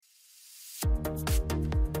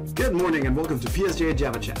Good morning and welcome to PSJA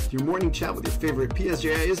Java Chat, your morning chat with your favorite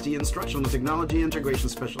PSJA ISD instructional technology integration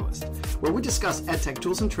specialist, where we discuss EdTech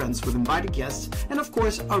tools and trends with invited guests and, of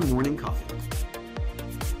course, our morning coffee.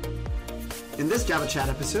 In this Java Chat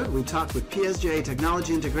episode, we talk with PSJA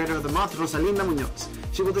Technology Integrator of the month, Rosalinda Muñoz.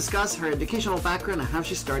 She will discuss her educational background and how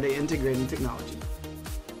she started integrating technology.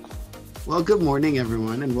 Well, good morning,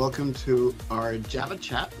 everyone, and welcome to our Java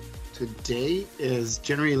Chat. Today is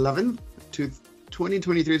January 11th,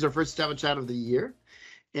 2023 is our first Java Chat of the year,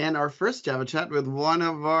 and our first Java Chat with one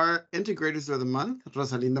of our integrators of the month,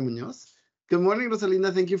 Rosalinda Muñoz. Good morning,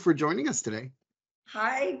 Rosalinda. Thank you for joining us today.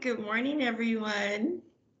 Hi, good morning, everyone.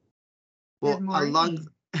 Well,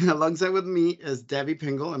 alongside with me is Debbie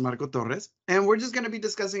Pingle and Marco Torres, and we're just going to be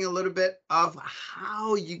discussing a little bit of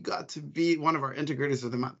how you got to be one of our integrators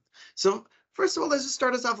of the month. So first of all, let's just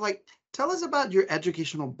start us off. Tell us about your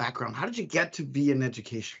educational background. How did you get to be in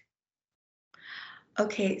education?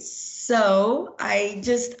 Okay, so I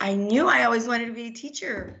knew I always wanted to be a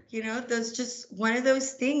teacher. You know, that's just one of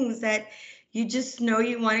those things that you just know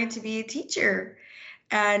you wanted to be a teacher.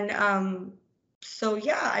 And so,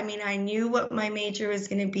 yeah, I mean, I knew what my major was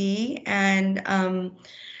going to be. And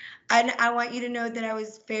I want you to know that I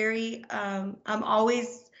was I'm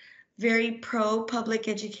always very pro public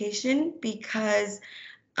education because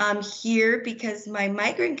I'm here because my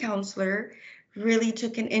migrant counselor really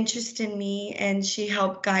took an interest in me, and she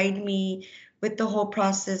helped guide me with the whole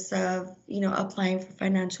process of, applying for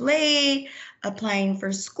financial aid, applying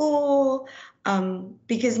for school,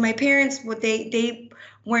 because my parents, they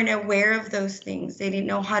weren't aware of those things. They didn't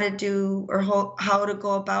know how to do or how to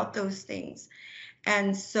go about those things.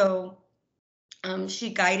 And so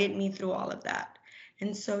she guided me through all of that.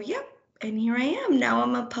 And so, yep. And here I am. Now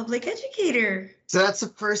I'm a public educator. So that's the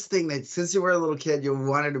first thing that since you were a little kid, you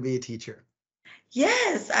wanted to be a teacher.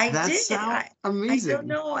 Yes, I did. That sounds amazing. I don't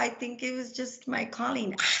know. I think it was just my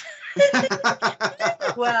calling.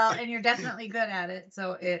 Well, and you're definitely good at it.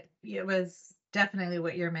 So it was definitely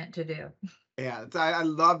what you're meant to do. Yeah, I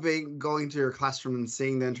love going to your classroom and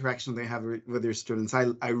seeing the interaction they have with your students.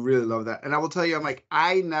 I really love that. And I will tell you,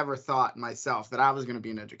 I never thought myself that I was going to be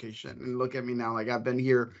in education. And look at me now. I've been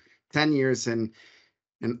here 10 years and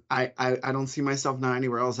I don't see myself now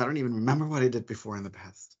anywhere else. I don't even remember what I did before in the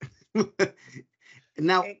past.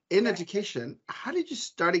 Now, in education, how did you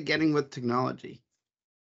start getting with technology?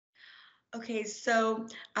 Okay, so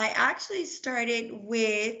I actually started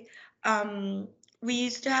with, we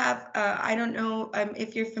used to have, I don't know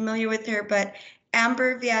if you're familiar with her, but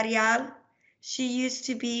Amber Villarreal, she used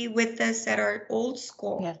to be with us at our old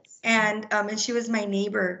school. Yes. And she was my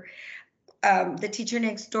neighbor, the teacher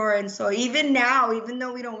next door. And so even now, even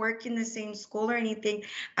though we don't work in the same school or anything,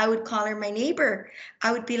 I would call her my neighbor.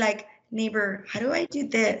 I would be like, neighbor, how do I do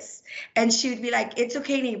this? And she would be like, it's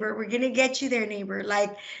okay, neighbor. We're going to get you there, neighbor.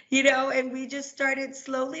 And we just started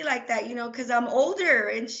slowly like that, because I'm older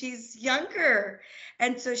and she's younger.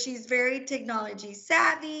 And so she's very technology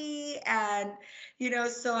savvy. And,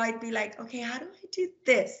 so I'd be like, okay, how do I do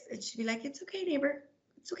this? And she'd be like, it's okay, neighbor.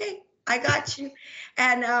 It's okay. I got you.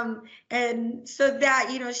 And so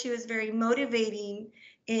that, she was very motivating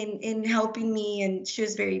in helping me, and she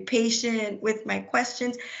was very patient with my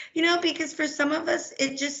questions, because for some of us,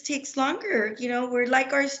 it just takes longer. We're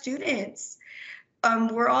like our students.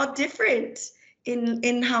 We're all different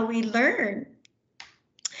in how we learn.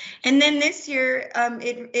 And then this year,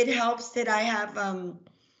 it helps that I have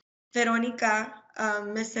Veronica,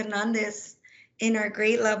 Miss Hernandez, in our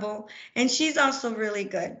grade level, and she's also really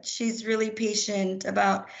good. She's really patient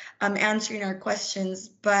about answering our questions.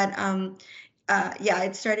 But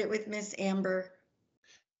it started with Miss Amber.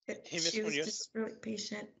 She was just really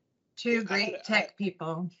patient. Two great tech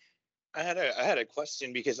people. I had a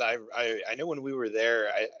question because I know when we were there,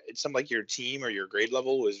 it seemed like your team or your grade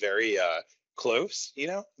level was very close.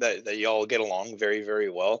 That y'all get along very, very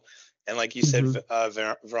well. And like you said,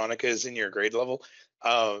 Veronica is in your grade level.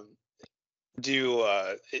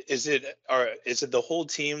 Is it the whole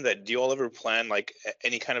team that do you all ever plan like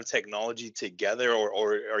any kind of technology together,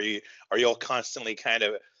 or are you all constantly kind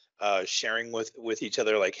of sharing with each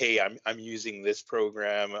other, like, hey, I'm using this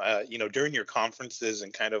program during your conferences,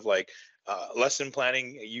 and kind of like lesson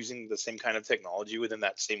planning using the same kind of technology within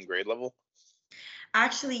that same grade level?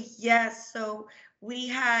 Actually, yes. So we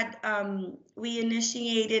had we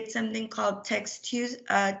initiated something called Tech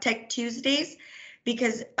Tuesdays.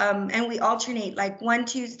 Because and we alternate, like one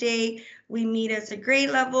Tuesday we meet as a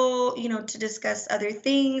grade level, to discuss other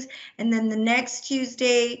things, and then the next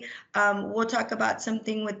Tuesday we'll talk about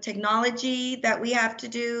something with technology that we have to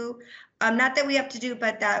do, not that we have to do,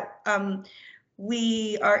 but that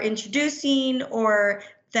we are introducing, or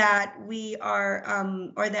that we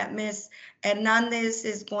are, or that Miss Hernandez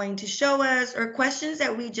is going to show us, or questions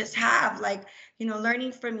that we just have, like,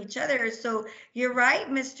 learning from each other. So you're right,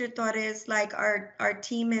 Mr. Torres, like our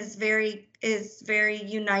team is very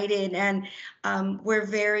united, and we're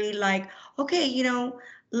very like, okay,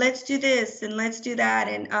 let's do this and let's do that.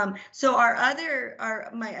 And so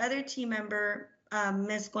my other team member,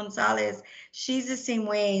 Miss Gonzalez, she's the same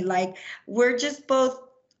way. Like, we're just both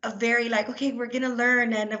very like, okay, we're gonna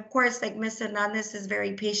learn. And of course, like, Miss Hernandez is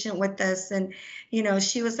very patient with us, and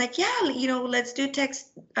she was like, yeah, let's do Tech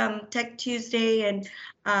Tuesday.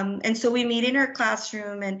 And so we meet in her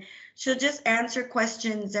classroom, and she'll just answer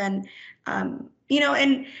questions. And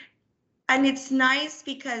and it's nice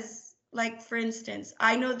because, like, for instance,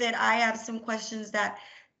 I know that I have some questions that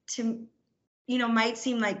might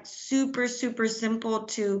seem like super, super simple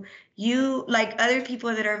to you, like other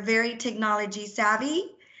people that are very technology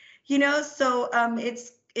savvy, so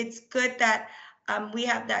it's good that we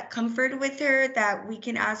have that comfort with her, that we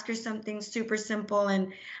can ask her something super simple,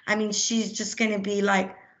 and I mean, she's just going to be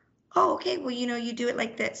like, oh, okay, well, you do it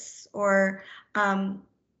like this, or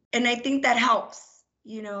and I think that helps,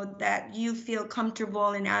 that you feel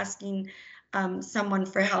comfortable in asking someone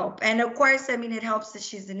for help. And of course, I mean, it helps that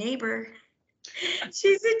she's a neighbor.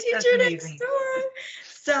 She's a teacher next door.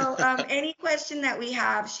 So any question that we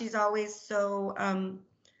have, she's always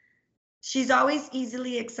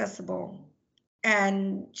easily accessible,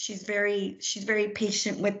 and she's very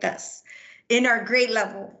patient with us in our grade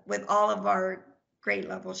level. With all of our grade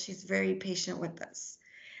level, she's very patient with us.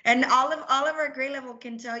 And all of our grade level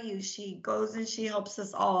can tell you, she goes and she helps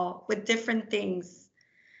us all with different things,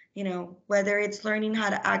 whether it's learning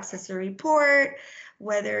how to access a report,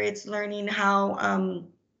 whether it's learning how,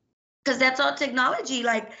 because that's all technology,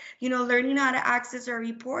 like, learning how to access our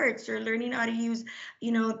reports, or learning how to use,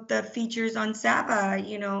 the features on Saba,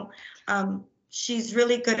 she's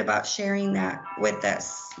really good about sharing that with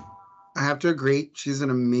us. I have to agree. She's an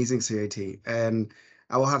amazing CIT. And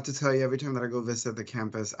I will have to tell you, every time that I go visit the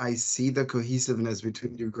campus, I see the cohesiveness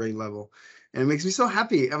between your grade level. And it makes me so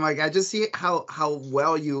happy. I'm like, I just see how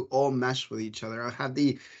well you all mesh with each other. I had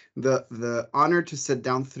the honor to sit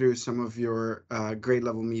down through some of your grade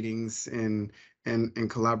level meetings and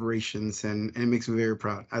collaborations, and it makes me very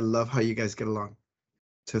proud. I love how you guys get along.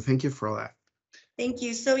 So thank you for all that. Thank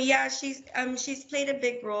you. So yeah, she's played a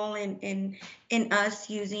big role in us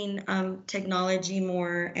using technology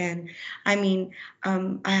more. And I mean,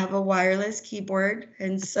 I have a wireless keyboard,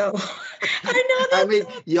 and so I know that. I mean,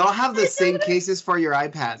 y'all have the same cases for your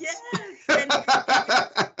iPads. Yes. And,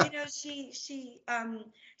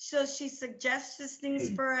 so she suggests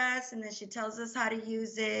things for us, and then she tells us how to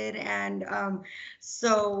use it. And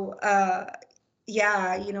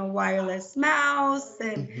yeah, wireless mouse.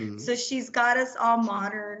 And so she's got us all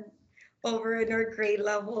modern over in her grade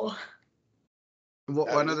level. Well,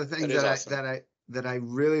 one of the things that I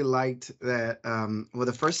really liked, that well,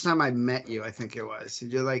 the first time I met you, I think it was,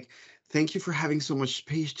 you're like, thank you for having so much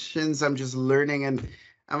patience. I'm just learning. And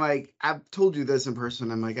I'm like, I've told you this in person.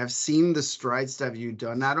 I'm like, I've seen the strides that you've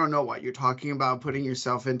done. I don't know what you're talking about, putting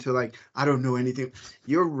yourself into, like, I don't know anything.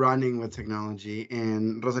 You're running with technology.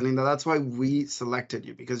 And Rosalinda, that's why we selected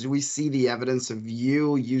you, because we see the evidence of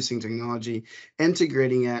you using technology,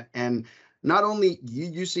 integrating it, and not only you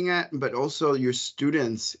using it, but also your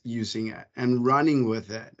students using it and running with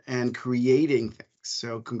it and creating things.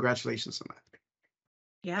 So congratulations on that.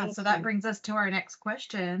 Yeah, so that brings us to our next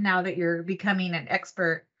question. Now that you're becoming an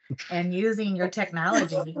expert and using your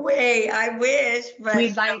technology. Wait, I wish, but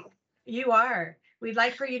we'd like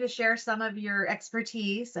for you to share some of your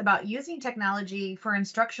expertise about using technology for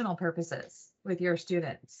instructional purposes with your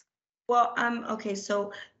students. Well, okay,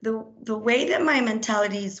 so the way that my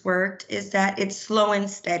mentality's worked is that it's slow and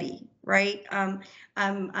steady, right? I'm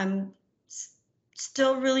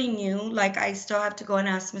still really new. Like, I still have to go and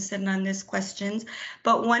ask Ms. Hernandez questions.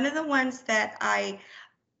 But one of the ones that I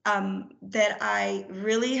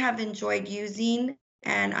really have enjoyed using,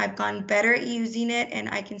 and I've gotten better at using it, and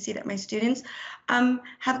I can see that my students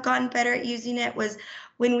have gotten better at using it, was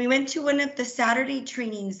when we went to one of the Saturday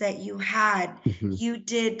trainings that you had. You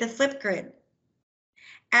did the Flipgrid.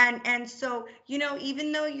 And so,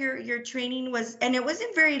 even though your training was, and it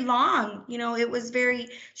wasn't very long, it was very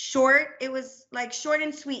short. It was like short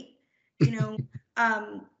and sweet, you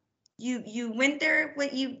went there,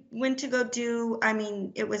 what you went to go do. I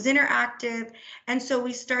mean, it was interactive. And so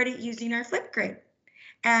we started using our Flipgrid.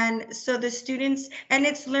 And so the students, and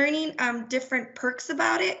it's learning different perks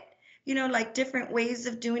about it, like different ways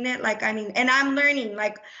of doing it. Like, I mean, and I'm learning,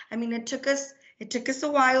 like, I mean, it took us a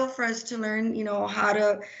while for us to learn, how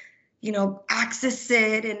to, access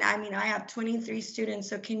it. And I mean, I have 23 students,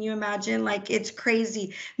 so can you imagine? Like, it's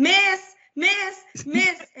crazy. Miss,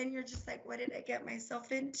 and you're just like, what did I get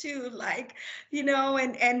myself into? Like,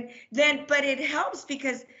 and then, but it helps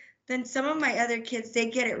because then some of my other kids, they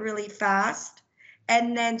get it really fast.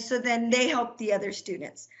 And then, so then they help the other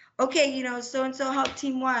students. Okay, so-and-so helped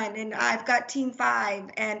team 1 and I've got team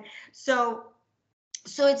 5. And so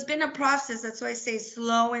it's been a process. That's why I say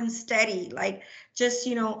slow and steady, like just,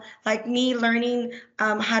 like me learning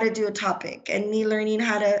how to do a topic and me learning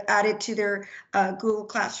how to add it to their Google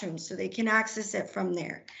Classroom so they can access it from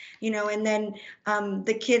there, and then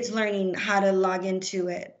the kids learning how to log into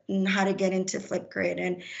it and how to get into Flipgrid.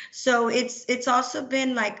 And so it's also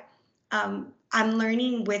been like, I'm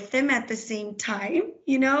learning with them at the same time,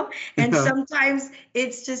 and sometimes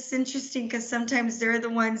it's just interesting because sometimes they're the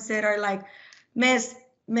ones that are like, Miss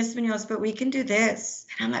Muñoz, but we can do this.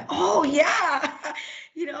 And I'm like, oh yeah.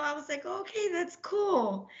 I was like, okay, that's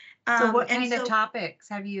cool. So what kind of topics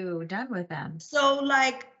have you done with them? So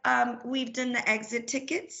like, we've done the exit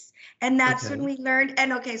tickets, and that's when we learned,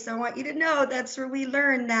 and okay, so I want you to know that's where we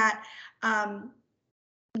learned that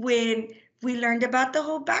when we learned about the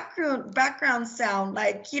whole background sound,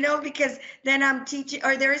 like, because then I'm teaching,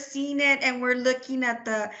 or they're seeing it and we're looking at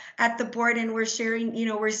the board and we're sharing,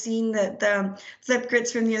 we're seeing the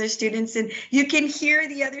Flipgrids from the other students, and you can hear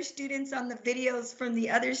the other students on the videos from the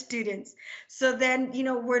other students. So then,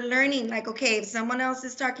 we're learning like, okay, if someone else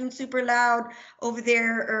is talking super loud over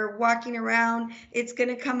there or walking around, it's going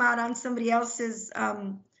to come out on somebody else's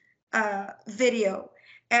video.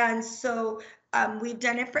 And so we've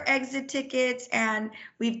done it for exit tickets, and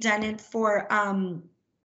we've done it for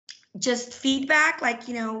just feedback, like,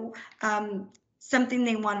 something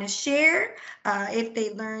they want to share. If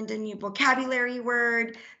they learned a new vocabulary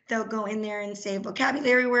word, they'll go in there and say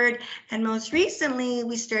vocabulary word. And most recently,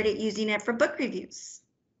 we started using it for book reviews.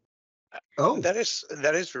 Oh, that is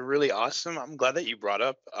really awesome. I'm glad that you brought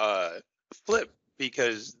up Flip,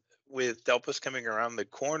 because with Delpas coming around the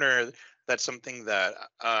corner, that's something that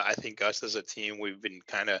I think us as a team, we've been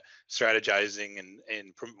kind of strategizing,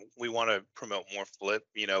 and we want to promote more Flip,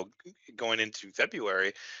 going into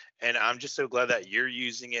February. And I'm just so glad that you're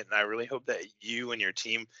using it, and I really hope that you and your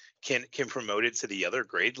team can promote it to the other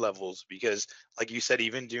grade levels, because like you said,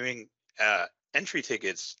 even doing entry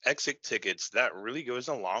tickets, exit tickets, that really goes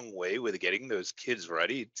a long way with getting those kids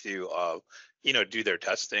ready to do their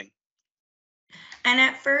testing. And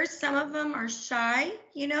at first, some of them are shy,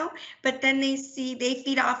 but then they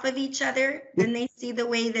feed off of each other. Then they see the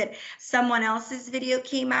way that someone else's video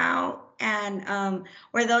came out, and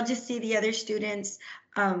or they'll just see the other students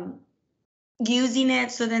using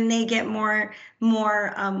it. So then they get more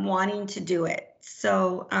wanting to do it.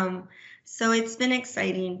 So so it's been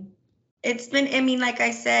exciting. It's been, I mean, like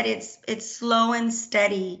I said, it's slow and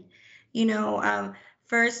steady,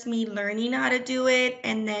 first me learning how to do it,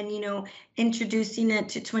 and then, introducing it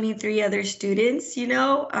to 23 other students, it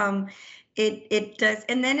does.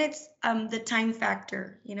 And then it's the time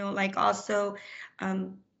factor, like also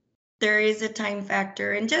there is a time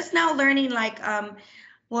factor. And just now learning, like,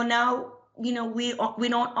 well, now, we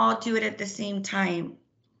don't all do it at the same time,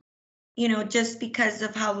 just because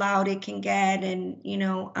of how loud it can get.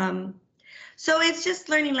 And, so it's just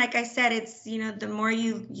learning, like I said, it's, the more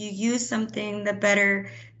you use something, the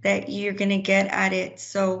better that you're going to get at it.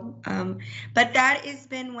 So, but that has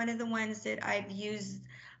been one of the ones that I've used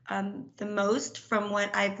the most from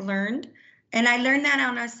what I've learned. And I learned that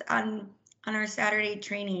on our Saturday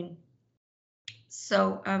training.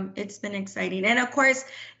 So it's been exciting. And of course,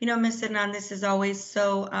 Ms. Hernandez is always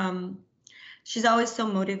so, she's always so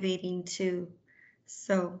motivating too.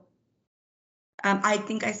 So. I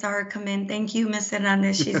think I saw her come in. Thank you, Ms.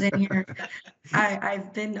 Hernandez. She's in here.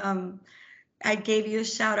 I've been, I gave you a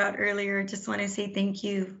shout out earlier. Just want to say thank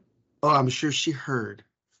you. Oh, I'm sure she heard.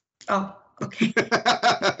 Oh, okay.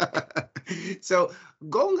 So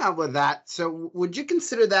going on with that, so would you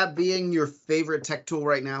consider that being your favorite tech tool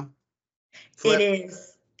right now? Flip?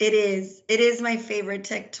 It is my favorite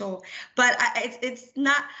tech tool, but it's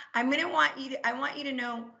not. I want you to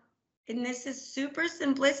know, and this is super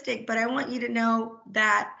simplistic, but I want you to know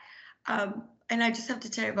that, and I just have to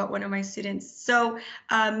tell you about one of my students. So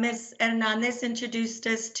Ms. Hernandez introduced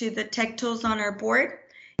us to the tech tools on our board,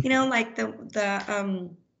 like the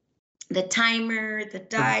timer, the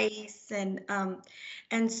dice,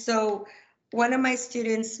 and so one of my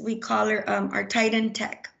students, we call her our Titan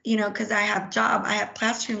Tech, because I have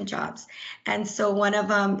classroom jobs, and so one of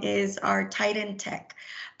them is our Titan Tech.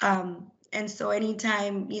 And so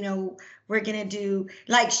anytime, we're going to do,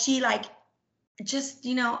 like, she, like, just,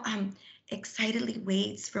 excitedly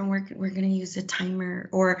waits from we're going to use a timer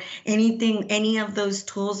or anything, any of those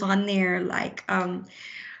tools on there. Like,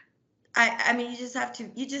 I mean, you just have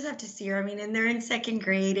to see her. I mean, and they're in second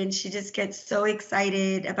grade and she just gets so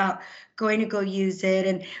excited about going to go use it.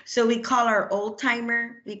 And so we call our old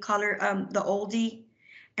timer, we call her the oldie.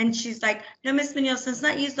 And she's like, no, Miss Munoz, let's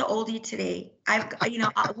not use the oldie today.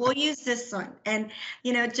 We'll use this one. And,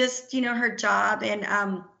 just, her job.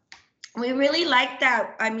 And we really like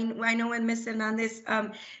that. I mean, I know when Miss Hernandez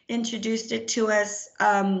introduced it to us,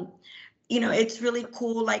 it's really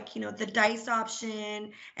cool, like, the dice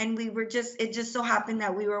option. And it just so happened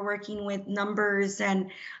that we were working with numbers and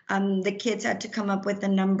the kids had to come up with a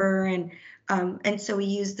number and so we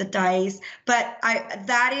used the dice. But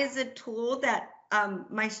that is a tool that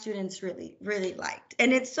my students really, really liked.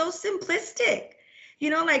 And it's so simplistic.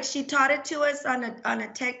 Like she taught it to us on a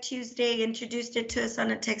Tech Tuesday, introduced it to us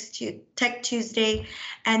on a Tech Tuesday,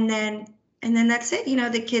 and then that's it.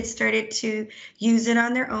 The kids started to use it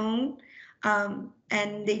on their own,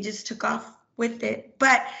 and they just took off with it.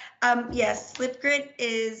 But yes, Flipgrid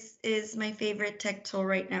is my favorite tech tool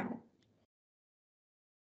right now.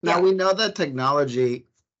 Now we know that technology,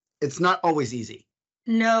 it's not always easy.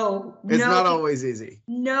 No, it's not always easy.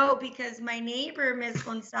 No, because my neighbor, Miss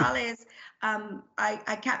Gonzalez,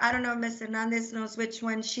 I don't know if Miss Hernandez knows which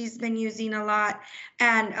one she's been using a lot,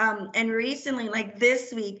 and recently, like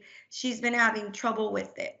this week, she's been having trouble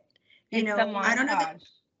with it. I don't know.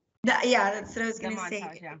 That's what I was gonna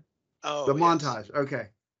say. Yeah. Oh, the yes. montage. Okay.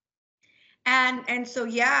 And so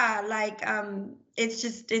like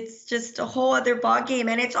it's just a whole other ball game,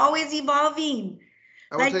 and it's always evolving.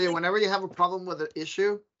 I will tell you, whenever you have a problem with an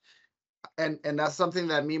issue, and that's something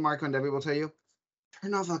that me, Marco, and Debbie will tell you,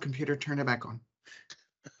 turn off the computer, turn it back on.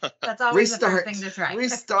 That's always the first thing to try.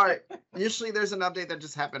 Restart. Usually there's an update that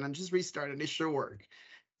just happened and just restart and it should work.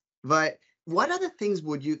 But what other things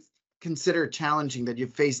would you consider challenging that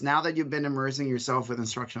you've faced now that you've been immersing yourself with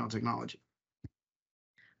instructional technology?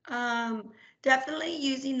 Definitely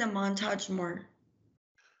using the montage more.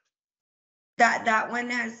 That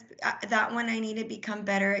one I need to become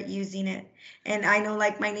better at using it. And I know,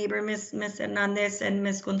 like, my neighbor Miss Hernandez and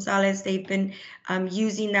Miss Gonzalez, they've been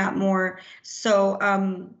using that more. So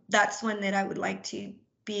that's one that I would like to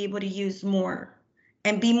be able to use more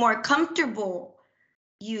and be more comfortable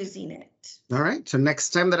using it. All right. So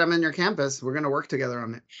next time that I'm in your campus, we're going to work together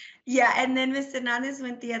on it. Yeah, and then Miss Hernandez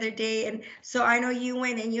went the other day, and so I know you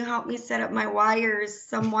went and you helped me set up my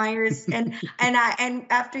some wires, and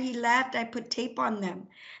after he left, I put tape on them.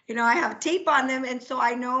 I have tape on them, and so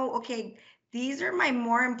I know, okay, these are my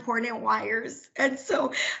more important wires, and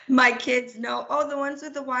so my kids know, oh, the ones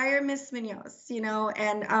with the wire, Miss Munoz,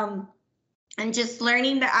 and just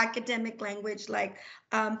learning the academic language, like,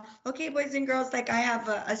 okay, boys and girls, like I have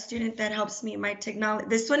a student that helps me in my technology.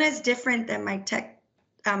 This one is different than my tech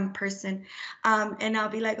person, and I'll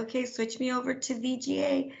be like, okay, switch me over to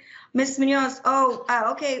VGA, Miss Munoz. Oh,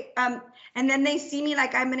 okay. And then they see me,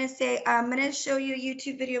 like, I'm gonna say, I'm gonna show you a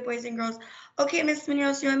YouTube video, boys and girls. Okay, Miss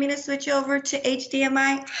Munoz, you want me to switch over to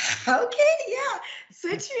HDMI? Okay, yeah,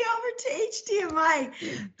 switch me over to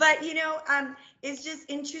HDMI. But it's just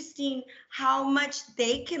interesting how much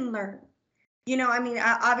they can learn. I mean,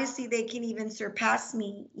 obviously they can even surpass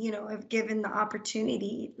me, if given the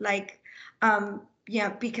opportunity. Like, yeah,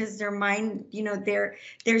 because their mind,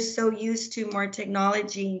 they're so used to more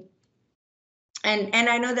technology. And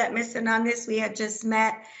I know that Miss Hernandez, we had just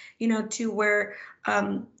met, to where,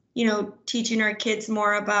 teaching our kids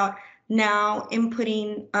more about now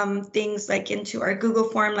inputting things like into our Google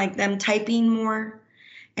form, like them typing more.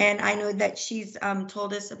 And I know that she's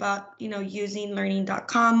told us about, using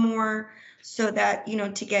learning.com more, so that,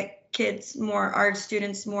 to get our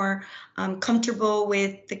students more comfortable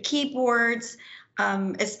with the keyboards,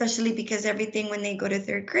 especially because everything when they go to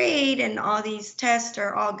third grade and all these tests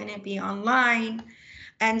are all going to be online.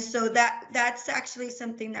 And so that's actually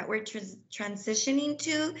something that we're transitioning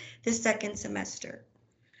to the second semester.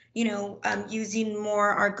 Using more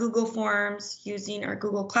our Google Forms, using our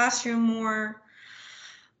Google Classroom more.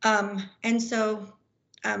 And so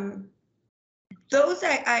those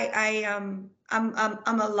I'm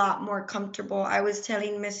a lot more comfortable. I was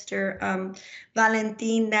telling Mr.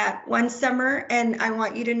 Valentin that one summer, and I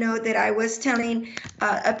want you to know that I was telling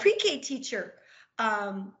a pre-K teacher.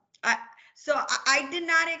 So I did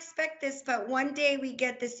not expect this, but one day we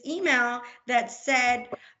get this email that said,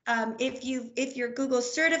 if you're Google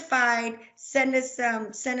certified, send us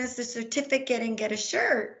the certificate and get a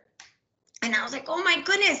shirt. And I was like, oh my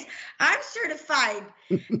goodness, I'm certified.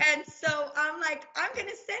 And so I'm like, I'm going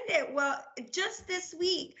to send it. Well, just this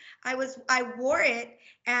week, I wore it,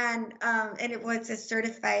 and it was a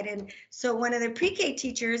certified. And so one of the pre-K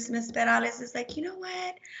teachers, Miss Perales, is like, you know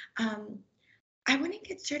what? I want to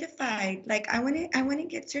get certified. Like, I want to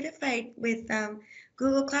get certified with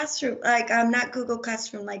Google Classroom. Like, not Google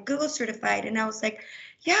Classroom, like Google certified. And I was like,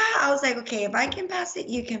 yeah, I was like, okay, if I can pass it,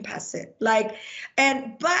 you can pass it. Like,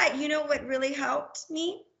 but you know what really helped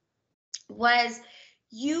me was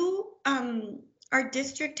our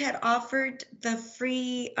district had offered the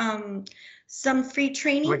free, some free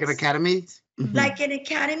training. Like an academy? Like an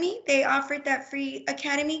academy, they offered that free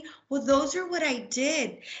academy. Well, those are what I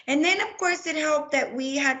did. And then of course it helped that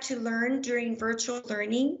we had to learn during virtual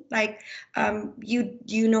learning. Like,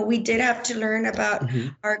 we did have to learn about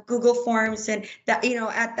our Google Forms, and that,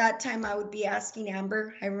 at that time I would be asking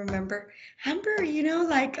Amber. I remember, Amber,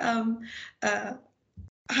 like, how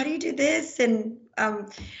do you do this? And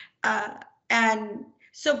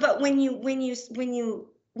so, but when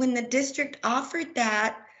the district offered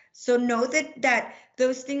that, so know that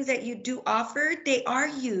those things that you do offer, they are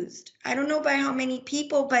used. I don't know by how many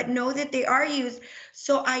people, but know that they are used.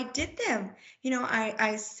 So I did them.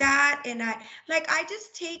 I sat and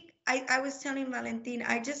I was telling Valentin,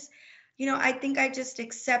 I think I just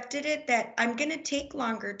accepted it, that I'm going to take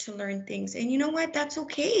longer to learn things. And you know what? That's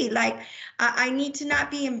okay. Like, I need to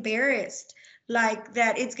not be embarrassed, like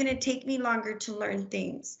that it's going to take me longer to learn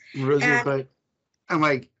things. Rosie, but I'm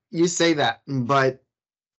like, you say that, but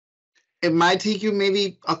it might take you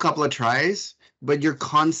maybe a couple of tries, but you're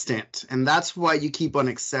constant. And that's why you keep on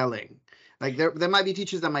excelling. Like, there might be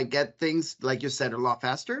teachers that might get things, like you said, a lot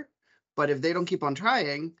faster. But if they don't keep on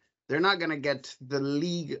trying, they're not going to get the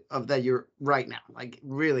league of that you're right now. Like,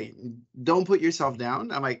 really, don't put yourself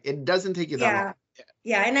down. I'm like, it doesn't take you that long.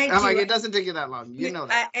 Yeah, and I'm like, it doesn't take you that long. You know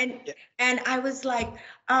that. And I was like,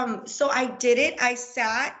 so I did it. I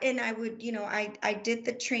sat and I would, I did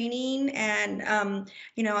the training, and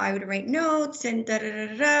I would write notes and da da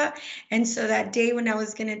da da. And so that day when I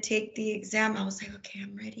was gonna take the exam, I was like, okay,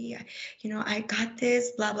 I'm ready. I got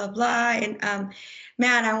this, blah blah blah. And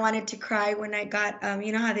man, I wanted to cry when I got,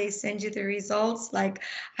 how they send you the results. Like,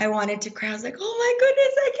 I wanted to cry. I was like, oh my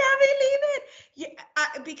goodness, I can't believe it. Yeah,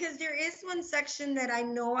 because there is one section that I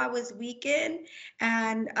know I was weak in,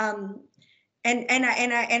 and I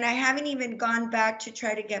haven't even gone back to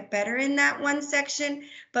try to get better in that one section.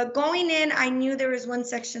 But going in, I knew there was one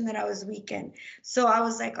section that I was weak in. So I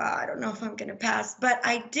was like, oh, I don't know if I'm gonna pass, but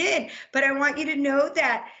I did. But I want you to know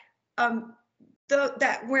that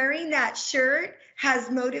that wearing that shirt has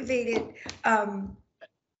motivated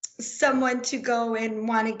someone to go and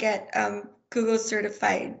want to get Google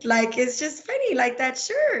certified. Like, it's just funny, like that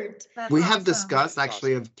shirt. We have discussed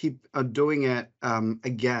actually of keep doing it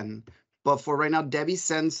again. But for right now, Debbie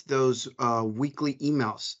sends those weekly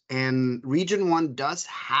emails, and Region 1 does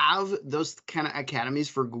have those kind of academies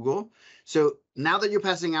for Google. So now that you're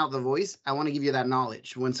passing out the voice, I want to give you that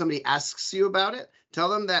knowledge. When somebody asks you about it, tell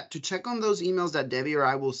them that to check on those emails that Debbie or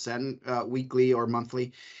I will send weekly or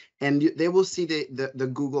monthly, and they will see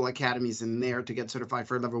the Google academies in there to get certified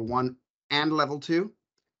for level 1 and level 2.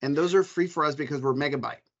 And those are free for us because we're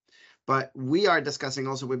megabyte. But we are discussing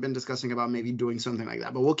also, we've been discussing about maybe doing something like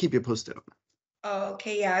that, but we'll keep you posted on that. Oh,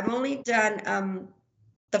 okay. Yeah, I've only done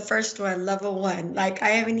the first one, level 1. Like, I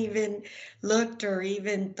haven't even looked or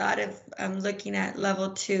even thought of looking at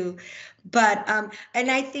level 2. But and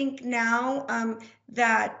I think now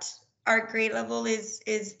that our grade level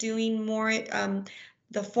is doing more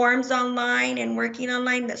the forms online and working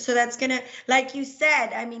online. So that's gonna, like you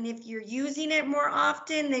said, I mean, if you're using it more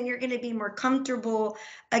often, then you're gonna be more comfortable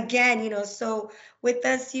again, so with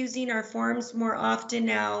us using our forms more often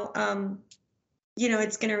now,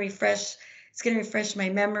 it's gonna refresh my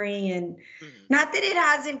memory. And not that it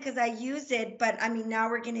hasn't, because I use it, but I mean, now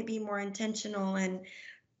we're gonna be more intentional and,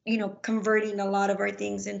 converting a lot of our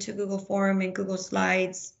things into Google Form and Google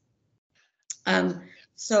Slides.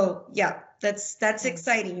 So yeah, that's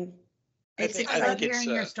exciting. I love hearing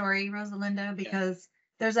your story, Rosalinda, because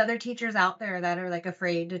there's other teachers out there that are like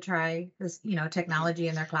afraid to try this, technology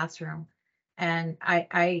in their classroom. And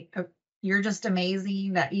you're just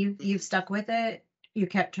amazing that you've stuck with it. You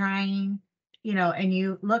kept trying, and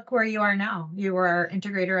you look where you are now. You were our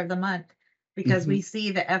integrator of the month, because we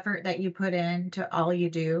see the effort that you put into all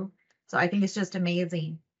you do. So I think it's just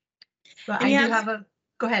amazing. But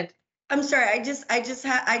go ahead. I'm sorry. I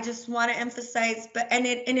just want to emphasize, and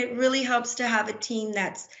it really helps to have a team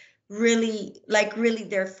that's really, like really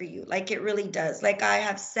there for you. Like it really does. Like I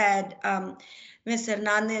have said, Miss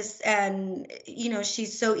Hernandez, and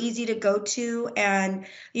she's so easy to go to, and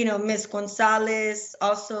Miss Gonzalez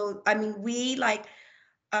also. I mean, we like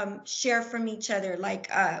share from each other. Like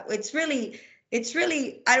it's really,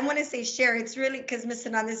 I don't want to say share. It's really because Miss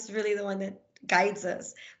Hernandez is really the one that guides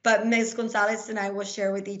us, but Miss Gonzalez and I will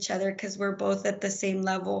share with each other because we're both at the same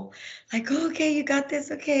level. Like, oh, okay, you got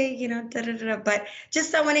this, okay, da da da. But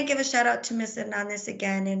just I want to give a shout out to Miss Hernandez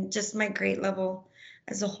again, and just my grade level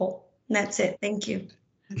as a whole. And that's it. Thank you.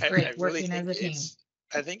 Great working as a team.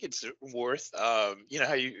 I think it's worth how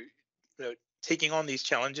you taking on these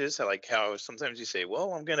challenges. I like how sometimes you say,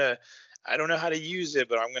 well, I don't know how to use it,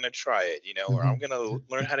 but I'm gonna try it, or I'm gonna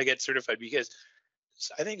learn how to get certified, because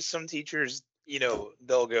I think some teachers,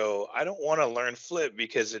 they'll go, I don't want to learn Flip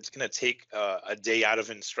because it's going to take a day out of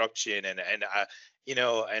instruction, and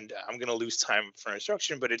I'm going to lose time for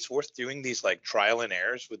instruction. But it's worth doing these like trial and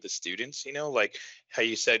errors with the students, like how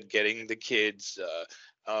you said, getting the kids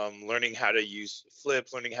learning how to use Flip,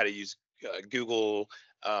 learning how to use Google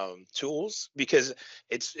tools, because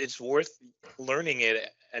it's worth learning it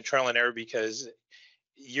at trial and error, because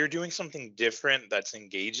you're doing something different that's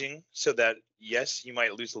engaging, so that yes, you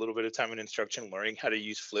might lose a little bit of time in instruction learning how to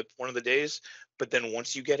use Flip one of the days, but then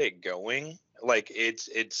once you get it going, like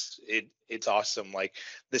it's awesome. Like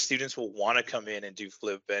the students will want to come in and do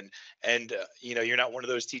Flip, and you're not one of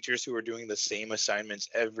those teachers who are doing the same assignments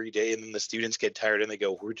every day, and then the students get tired and they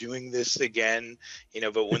go, we're doing this again,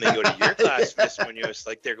 but when they go to your class, Miss Muñoz,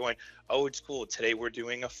 like they're going, oh, it's cool, today we're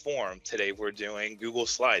doing a form, today we're doing Google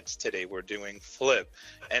Slides, today we're doing Flip.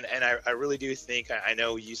 And I really do think, I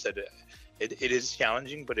know you said it is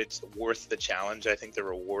challenging, but it's worth the challenge. I think the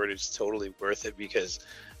reward is totally worth it, because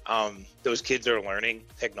those kids are learning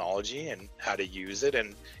technology and how to use it,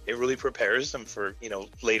 and it really prepares them for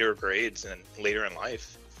later grades and later in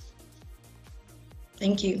life.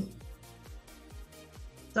 Thank you.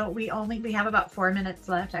 So we have about 4 minutes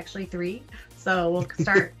left, actually 3. So we'll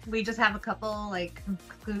start. We just have a couple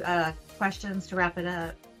questions to wrap it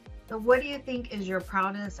up. So what do you think is your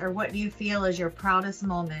proudest, or what do you feel is your proudest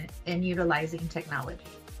moment in utilizing technology?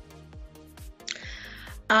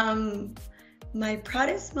 My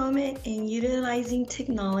proudest moment in utilizing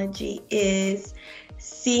technology is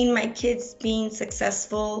seeing my kids being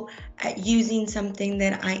successful at using something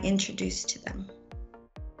that I introduced to them.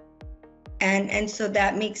 And so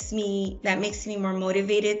that makes me more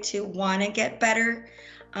motivated to want to get better,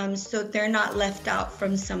 so they're not left out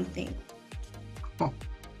from something. Oh.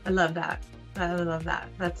 I love that.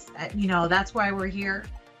 That's that's why we're here,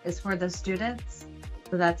 is for the students.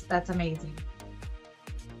 So that's amazing.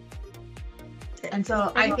 And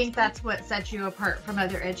so I think that's what sets you apart from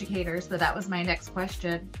other educators. So that was my next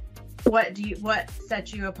question. What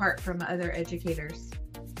sets you apart from other educators?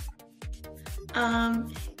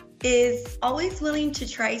 Is always willing to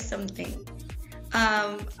try something.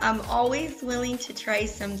 I'm always willing to try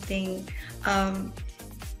something.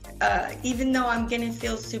 Even though I'm gonna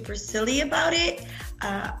feel super silly about it,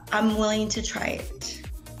 I'm willing to try it.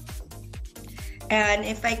 And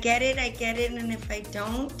if I get it, I get it. And if I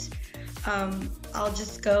don't, I'll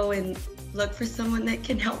just go and look for someone that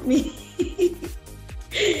can help me.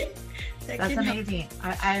 That's amazing.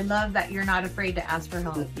 I love that you're not afraid to ask for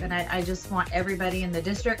help. And I just want everybody in the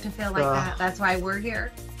district to feel like that. That's why we're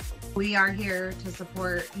here. We are here to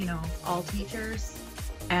support, all teachers.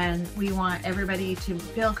 And we want everybody to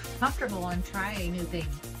feel comfortable and try new things.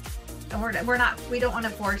 And we don't want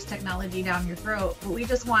to force technology down your throat, but we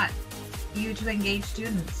just want you to engage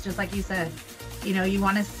students, just like you said. You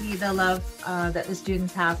want to see the love that the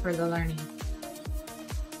students have for the learning.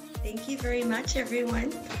 Thank you very much,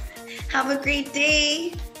 everyone. Have a great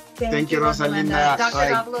day. Thank you, Rosalinda.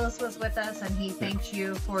 Dr. Avalos was with us, and he thanks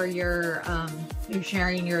you for your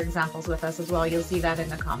sharing your examples with us as well. You'll see that in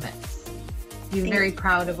the comments. He's very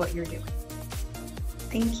proud of what you're doing.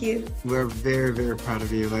 Thank you. We're very, very proud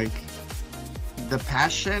of you. Like the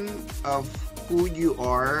passion of who you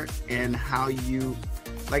are and how you,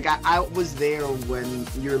 like I was there when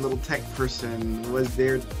your little tech person was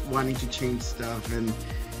there wanting to change stuff, and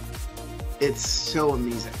it's so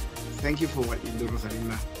amazing. Thank you for what you do,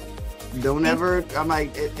 Rosalinda. Don't ever, I'm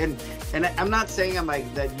like, and I'm not saying I'm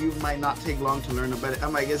like that you might not take long to learn, but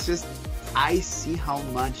I'm like, it's just, I see how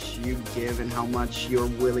much you give and how much you're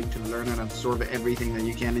willing to learn and absorb everything that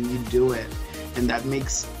you can, and you do it. And that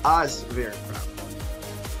makes us very proud.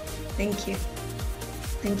 Thank you.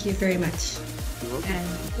 Thank you very much.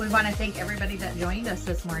 And we want to thank everybody that joined us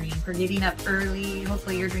this morning for getting up early.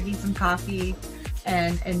 Hopefully you're drinking some coffee.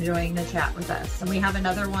 and enjoying the chat with us. And we have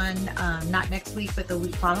another one, not next week, but the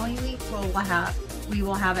week following week, we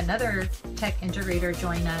will have another tech integrator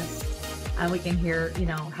join us, and we can hear, you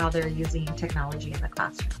know, how they're using technology in the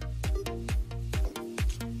classroom.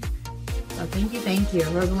 So thank you.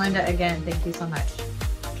 Rosalinda, again, thank you so much.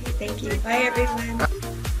 Okay, thank you. Bye, everyone.